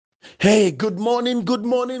Hey, good morning, good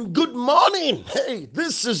morning, good morning. Hey,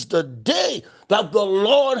 this is the day that the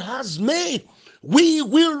Lord has made. We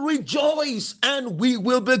will rejoice and we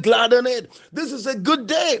will be glad in it. This is a good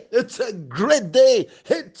day. It's a great day.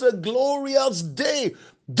 It's a glorious day.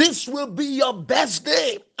 This will be your best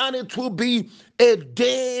day and it will be a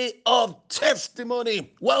day of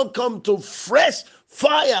testimony. Welcome to Fresh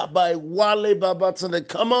Fire by Wale Babatune.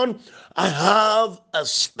 Come on, I have a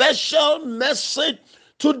special message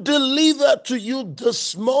to deliver to you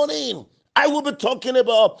this morning. I will be talking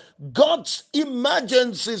about God's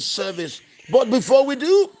emergency service. But before we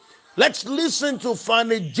do, let's listen to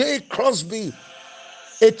Fanny J. Crosby,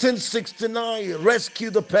 1869,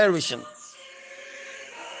 Rescue the Perishing.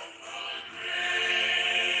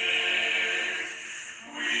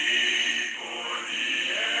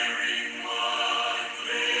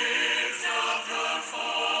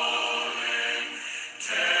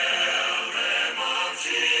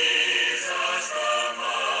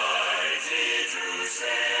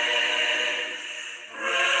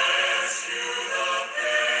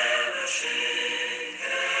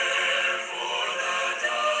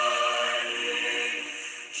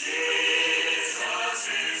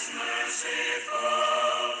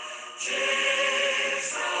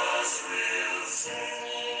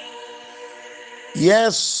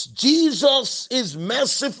 Yes, Jesus is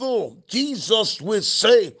merciful. Jesus will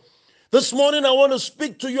say. This morning, I want to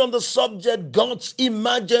speak to you on the subject God's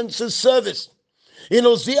emergency service. In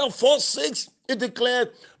Hosea 4:6, it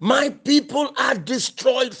declared, "My people are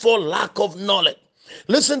destroyed for lack of knowledge."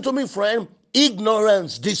 Listen to me, friend.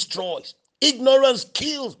 Ignorance destroys, ignorance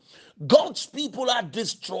kills. God's people are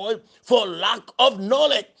destroyed for lack of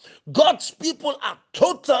knowledge. God's people are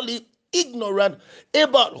totally ignorant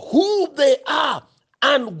about who they are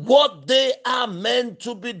and what they are meant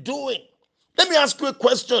to be doing. Let me ask you a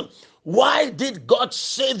question. Why did God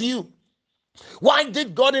save you? Why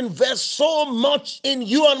did God invest so much in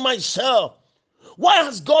you and myself? Why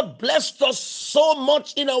has God blessed us so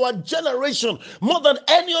much in our generation, more than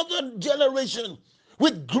any other generation,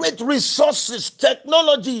 with great resources,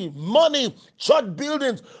 technology, money, church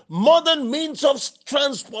buildings, modern means of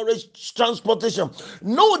transportation?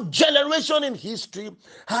 No generation in history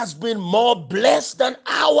has been more blessed than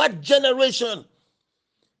our generation.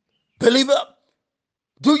 Believer,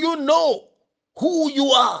 do you know who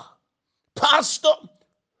you are? Pastor,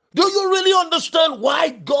 do you really understand why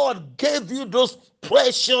God gave you those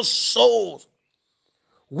precious souls?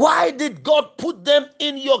 Why did God put them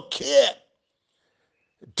in your care?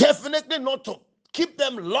 Definitely not to keep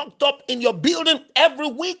them locked up in your building every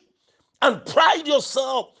week and pride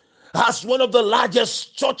yourself as one of the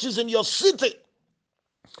largest churches in your city.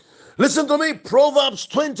 Listen to me, Proverbs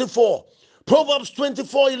 24. Proverbs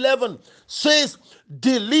 24:11 says,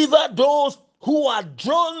 "Deliver those who are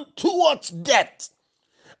drawn towards death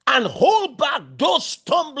and hold back those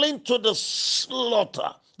stumbling to the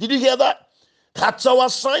slaughter." Did you hear that? That's our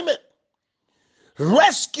assignment.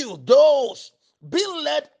 Rescue those being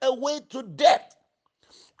led away to death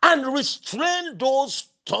and restrain those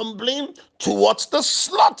stumbling towards the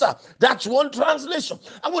slaughter. That's one translation.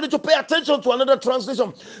 I want you to pay attention to another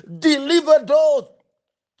translation. Deliver those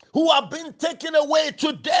who are being taken away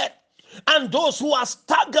to death and those who are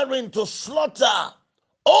staggering to slaughter.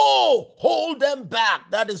 Oh, hold them back.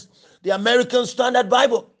 That is the American Standard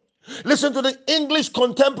Bible. Listen to the English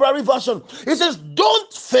Contemporary Version. It says,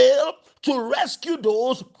 "Don't fail to rescue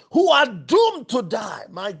those who are doomed to die."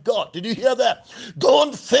 My God, did you hear that?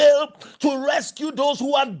 Don't fail to rescue those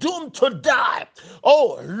who are doomed to die.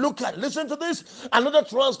 Oh, listen to this. Another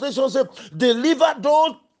translation says, "Deliver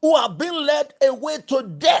those who are being led away to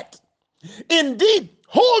death. Indeed,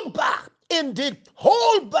 hold back. Indeed,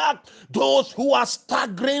 hold back those who are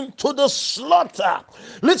staggering to the slaughter."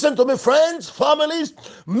 Listen to me, friends, families,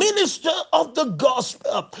 minister of the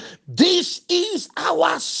gospel. This is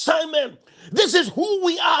our assignment. This is who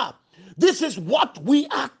we are. This is what we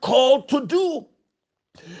are called to do.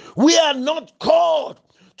 We are not called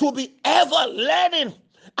to be ever learning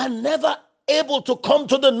and never able to come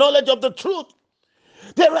to the knowledge of the truth.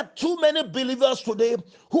 There are too many believers today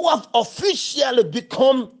who have officially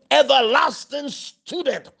become everlasting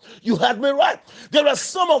students. You heard me right. There are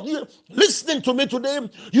some of you listening to me today.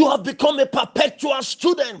 You have become a perpetual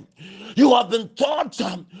student. You have been taught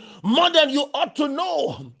more than you ought to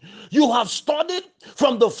know. You have studied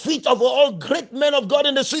from the feet of all great men of God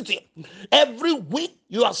in the city. Every week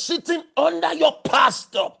you are sitting under your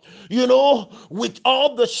pastor, with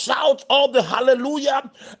all the shout, all the hallelujah,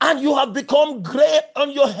 and you have become gray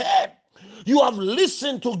on your head. You have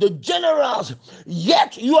listened to the generals,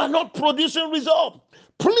 yet you are not producing results.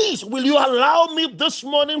 Please, will you allow me this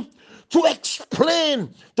morning to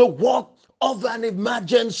explain the work of an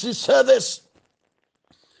emergency service?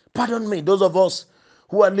 Pardon me, those of us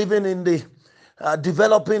who are living in the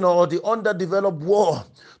developing or the underdeveloped world,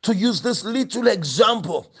 to use this little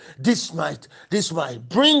example, this might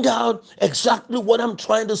bring out exactly what I'm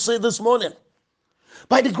trying to say this morning.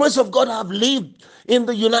 By the grace of God, I've lived in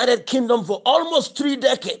the United Kingdom for almost 3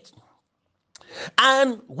 decades.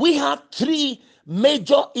 And we have 3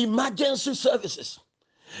 major emergency services.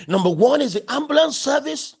 Number 1 is the ambulance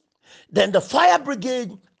service, then the fire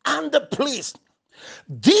brigade, and the police.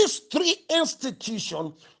 These 3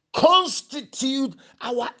 institutions constitute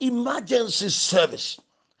our emergency service.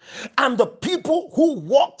 And the people who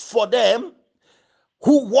work for them,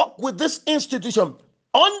 who work with this institution,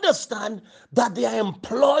 understand that they are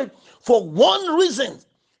employed for one reason: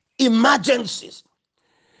 emergencies.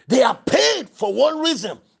 They are paid for one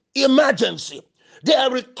reason: emergency. They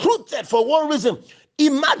are recruited for one reason: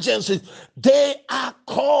 emergency. They are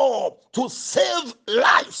called to save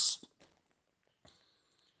lives.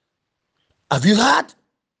 Have you had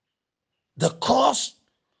the cost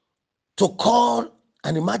to call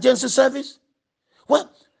an emergency service?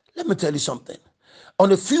 Well, let me tell you something.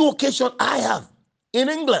 On a few occasions I have in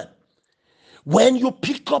England, when you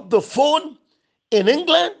pick up the phone in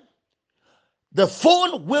England, the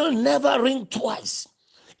phone will never ring twice.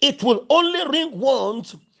 It will only ring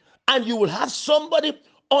once, and you will have somebody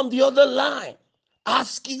on the other line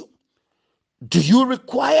ask you, do you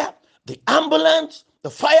require the ambulance, the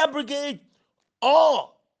fire brigade,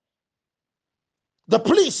 or the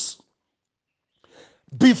police?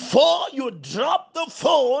 Before you drop the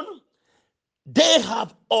phone, they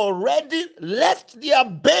have already left their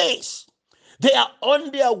base. They are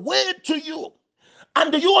on their way to you.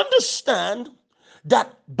 And do you understand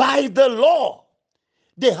that by the law,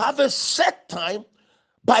 they have a set time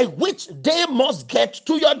by which they must get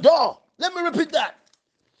to your door? Let me repeat that.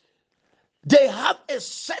 They have a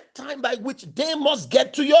set time by which they must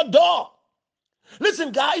get to your door.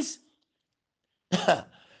 Listen, guys,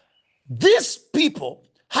 these people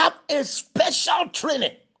have a special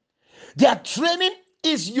training. Their training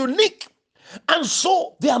is unique, and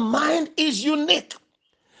so their mind is unique.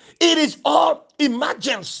 It is all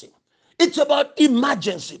emergency. It's about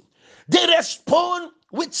emergency. They respond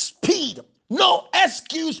with speed, no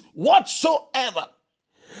excuse whatsoever.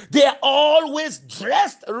 They are always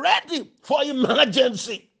dressed ready for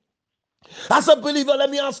emergency. As a believer, let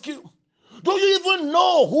me ask you, do you even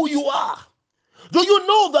know who you are? Do you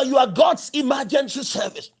know that you are God's emergency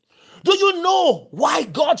service? Do you know why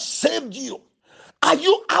God saved you? Are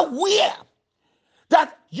you aware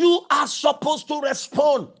that you are supposed to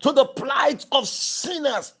respond to the plight of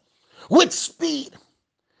sinners with speed?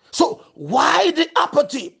 So why the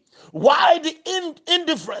apathy? Why the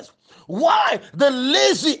indifference? Why the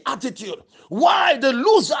lazy attitude? Why the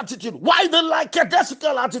loose attitude? Why the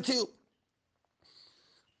lackadaisical attitude?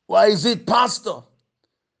 Why is it, Pastor,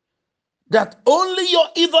 that only your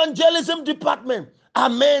evangelism department are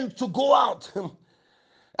meant to go out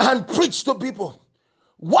and preach to people?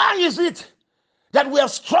 Why is it that we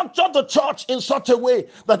have structured the church in such a way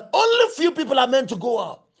that only few people are meant to go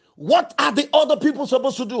out? What are the other people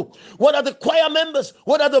supposed to do? What are the choir members?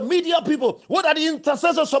 What are the media people? What are the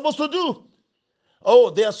intercessors supposed to do? Oh,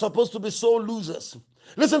 they are supposed to be soul losers.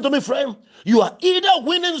 Listen to me, friend. You are either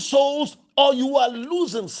winning souls or you are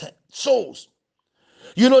losing souls.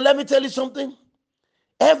 You know, let me tell you something.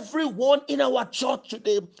 Everyone in our church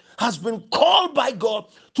today has been called by God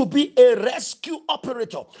to be a rescue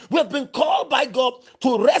operator. We have been called by God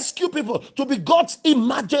to rescue people, to be God's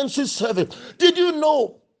emergency service. Did you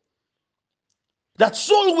know that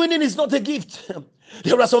soul winning is not a gift?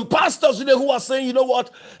 There are some pastors today who are saying, you know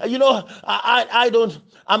what,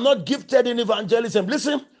 I'm not gifted in evangelism.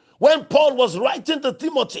 Listen, when Paul was writing to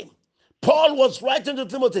Timothy,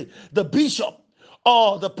 the bishop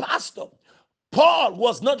or the pastor, Paul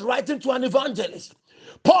was not writing to an evangelist.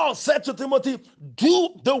 Paul said to Timothy, do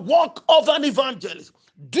the work of an evangelist.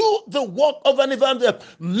 Do the work of an evangelist.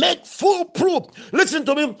 Make full proof. Listen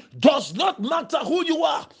to me. Does not matter who you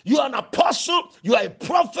are. You are an apostle. You are a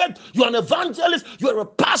prophet. You are an evangelist. You are a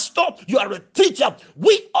pastor. You are a teacher.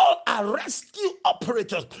 We all are rescue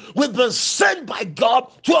operators. We've been sent by God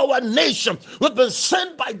to our nation. We've been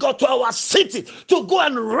sent by God to our city to go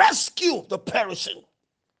and rescue the perishing.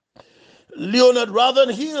 Leonard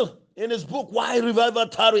Ravenhill, in his book, Why Revival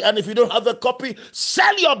Tarry, and if you don't have a copy,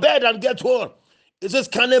 sell your bed and get one. It says,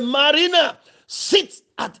 can a mariner sit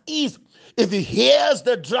at ease if he hears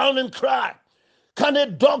the drowning cry? Can a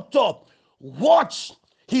doctor watch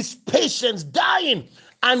his patients dying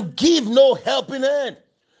and give no helping hand?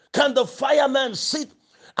 Can the fireman sit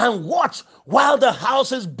and watch while the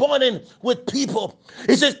house is burning with people?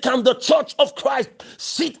 He says, can the church of Christ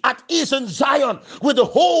sit at ease in Zion with the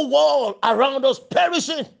whole world around us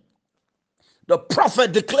perishing? The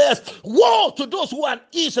prophet declares, woe to those who are at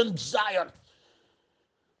ease in Zion.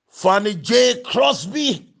 Fanny J.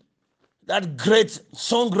 Crosby, that great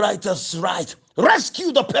songwriter, writes,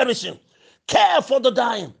 rescue the perishing, care for the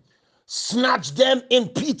dying, snatch them in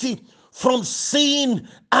pity from sin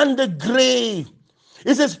and the grave.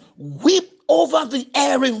 It says, weep over the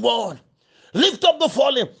erring one. Lift up the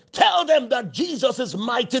fallen. Tell them that Jesus is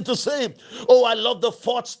mighty to save. Oh, I love the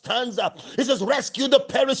fourth stanza. It says, rescue the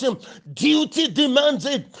perishing. Duty demands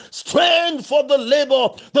it. Strength for the labor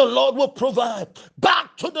the Lord will provide.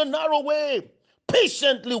 Back to the narrow way.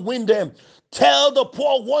 Patiently win them. Tell the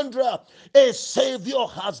poor wanderer, a Savior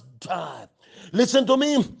has died. Listen to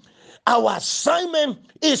me. Our assignment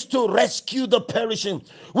is to rescue the perishing.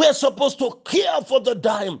 We're supposed to care for the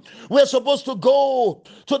dying. We're supposed to go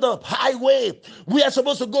to the highway. We are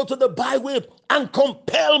supposed to go to the byway and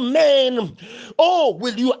compel men. Oh,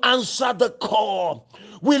 will you answer the call?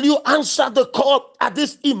 Will you answer the call at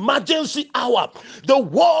this emergency hour? The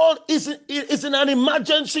world is in an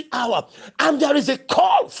emergency hour, and there is a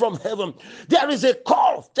call from heaven. There is a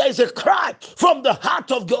call. There is a cry from the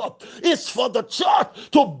heart of God. It's for the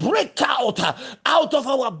church to break out of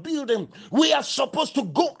our building. We are supposed to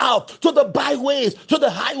go out to the byways, to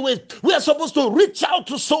the highways. We are supposed to reach out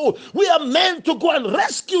to souls. We are meant to go and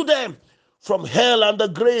rescue them from hell and the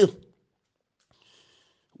grave.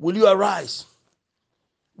 Will you arise?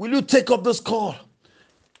 Will you take up this call?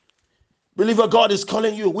 Believer, God is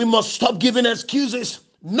calling you. We must stop giving excuses.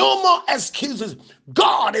 No more excuses.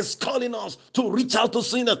 God is calling us to reach out to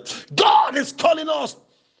sinners. God is calling us.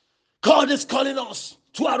 God is calling us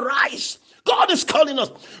to arise. God is calling us.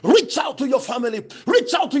 Reach out to your family.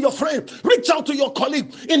 Reach out to your friend. Reach out to your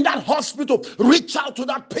colleague in that hospital. Reach out to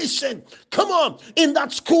that patient. Come on, in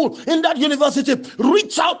that school, in that university.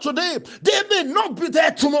 Reach out today. They may not be there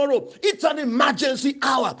tomorrow. It's an emergency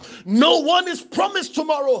hour. No one is promised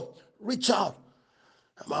tomorrow. Reach out.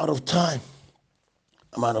 I'm out of time.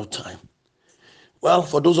 I'm out of time. Well,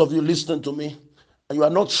 for those of you listening to me, and you are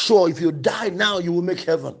not sure if you die now, you will make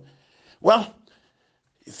heaven. Well,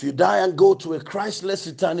 if you die and go to a Christless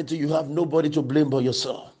eternity, you have nobody to blame but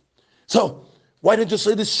yourself. So, why don't you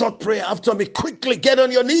say this short prayer after me? Quickly get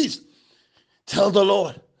on your knees. Tell the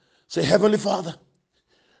Lord. Say, Heavenly Father,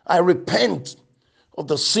 I repent of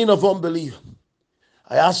the sin of unbelief.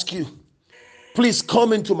 I ask you, please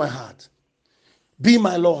come into my heart. Be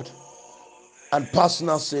my Lord and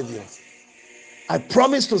personal Savior. I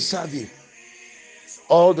promise to serve you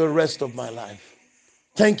all the rest of my life.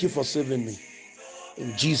 Thank you for saving me.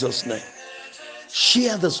 In Jesus' name.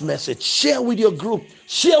 Share this message. Share with your group.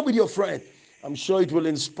 Share with your friend. I'm sure it will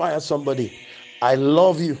inspire somebody. I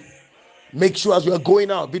love you. Make sure as you are going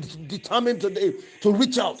out, be determined today to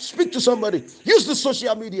reach out. Speak to somebody. Use the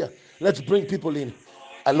social media. Let's bring people in.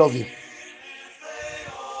 I love you.